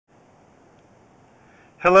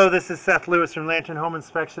Hello, this is Seth Lewis from Lantern Home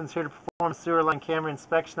Inspections, here to perform a sewer line camera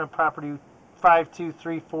inspection of property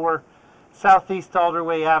 5234 Southeast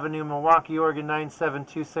Alderway Avenue, Milwaukee, Oregon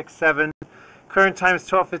 97267. Current time is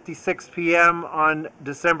 12:56 p.m. on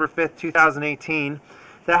December 5th, 2018.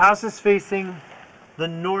 The house is facing the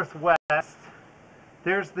northwest.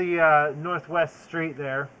 There's the northwest street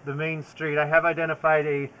there, the main street. I have identified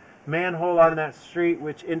a manhole on that street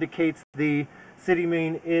which indicates the city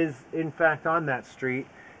main is in fact on that street,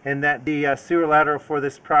 and that the sewer lateral for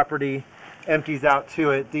this property empties out to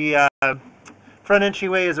it. The front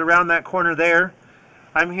entryway is around that corner there.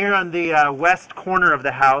 I'm here on the west corner of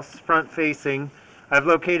the house, front facing. I've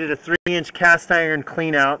located a 3-inch cast iron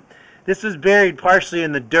clean out. This was buried partially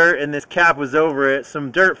in the dirt and this cap was over it. Some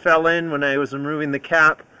dirt fell in when I was removing the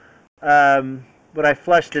cap, but I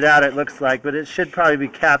flushed it out, it looks like, but it should probably be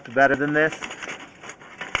capped better than this.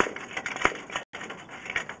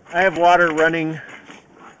 I have water running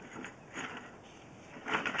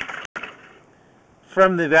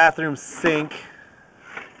from the bathroom sink.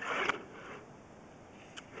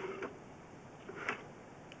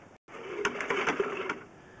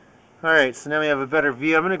 Alright, so now we have a better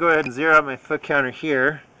view. I'm going to go ahead and zero out my foot counter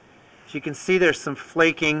here. As you can see, there's some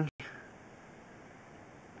flaking.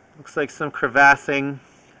 Looks like some crevassing,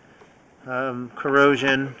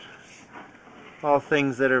 corrosion. All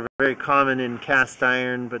things that are very common in cast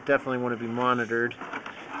iron, but definitely want to be monitored.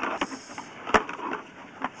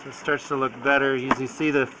 So it starts to look better. You see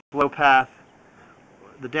the flow path,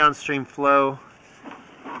 the downstream flow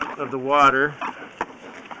of the water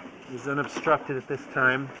is unobstructed at this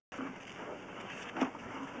time.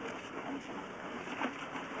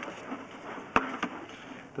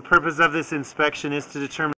 The purpose of this inspection is to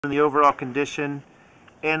determine the overall condition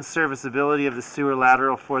and serviceability of the sewer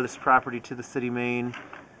lateral for this property to the city main.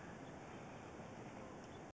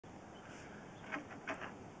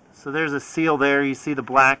 So there's a seal there. You see the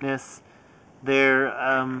blackness there.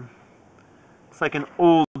 It's like an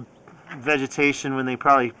old vegetation when they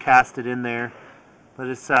probably cast it in there, but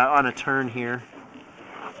it's on a turn here.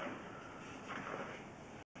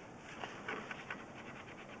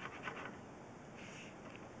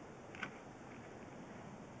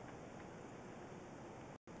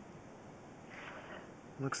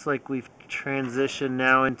 Looks like we've transitioned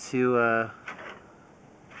now into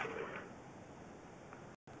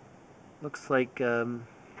looks like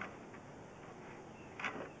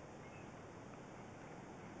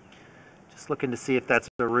just looking to see if that's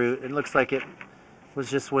a root. It looks like it was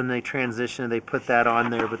just when they transitioned they put that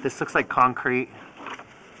on there, but this looks like concrete.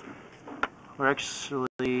 Or actually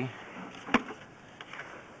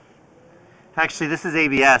this is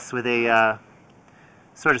ABS with a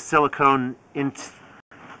sort of silicone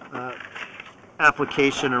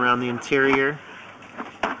application around the interior,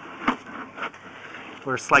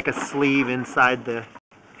 or it's like a sleeve inside the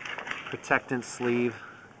protectant sleeve.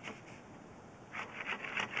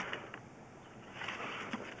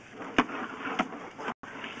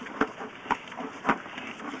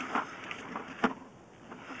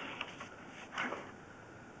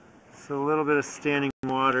 So a little bit of standing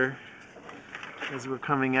water as we're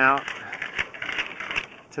coming out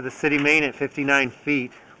to the city main at 59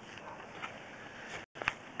 feet.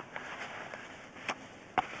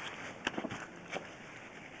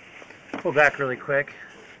 Pull back really quick.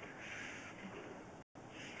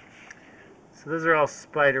 So those are all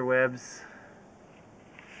spider webs.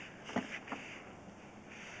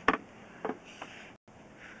 I'm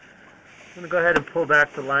going to go ahead and pull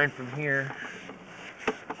back the line from here.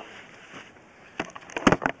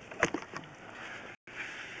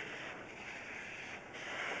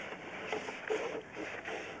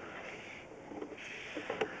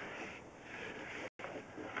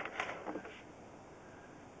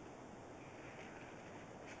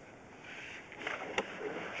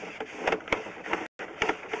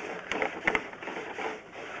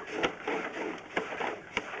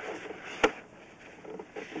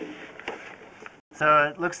 So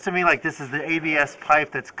it looks to me like this is the ABS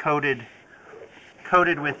pipe that's coated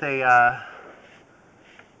with a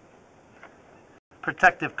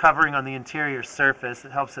protective covering on the interior surface.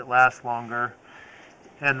 It helps it last longer,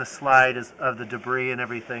 and the slide is of the debris and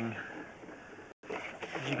everything.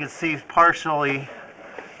 As you can see, partially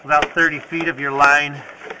about 30 feet of your line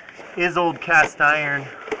is old cast iron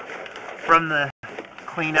from the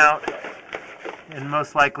clean out, and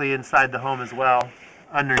most likely inside the home as well,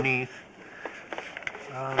 underneath.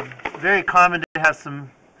 Very common to have some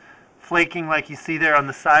flaking like you see there on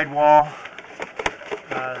the side wall,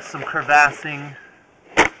 some crevassing,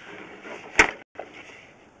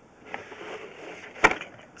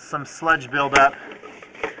 some sludge buildup.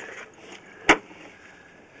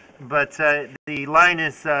 but the line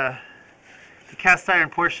is the cast iron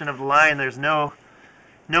portion of the line. There's no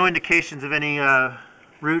indications of any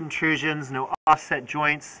root intrusions, no offset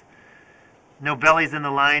joints, no bellies in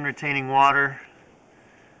the line retaining water,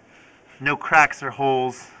 no cracks or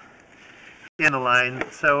holes in the line.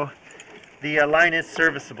 So the line is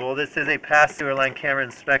serviceable. This is a past sewer line camera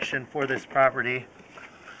inspection for this property.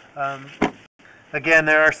 Again,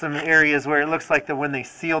 there are some areas where it looks like that when they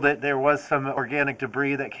sealed it, there was some organic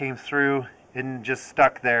debris that came through and just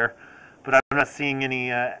stuck there. But I'm not seeing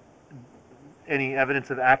any evidence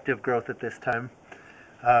of active growth at this time.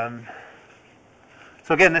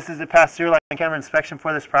 So again, this is a past sewer line camera inspection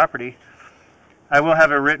for this property. I will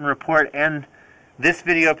have a written report and this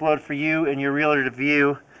video upload for you and your realtor to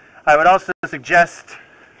view. I would also suggest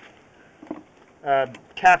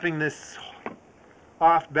capping this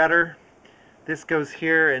off better. This goes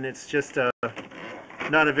here, and it's just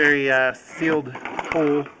not a very sealed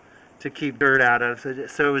hole to keep dirt out of.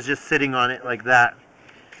 So it was just sitting on it like that.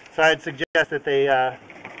 So I'd suggest that they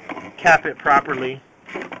cap it properly.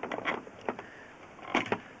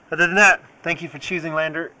 Other than that, thank you for choosing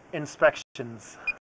Lander Inspections.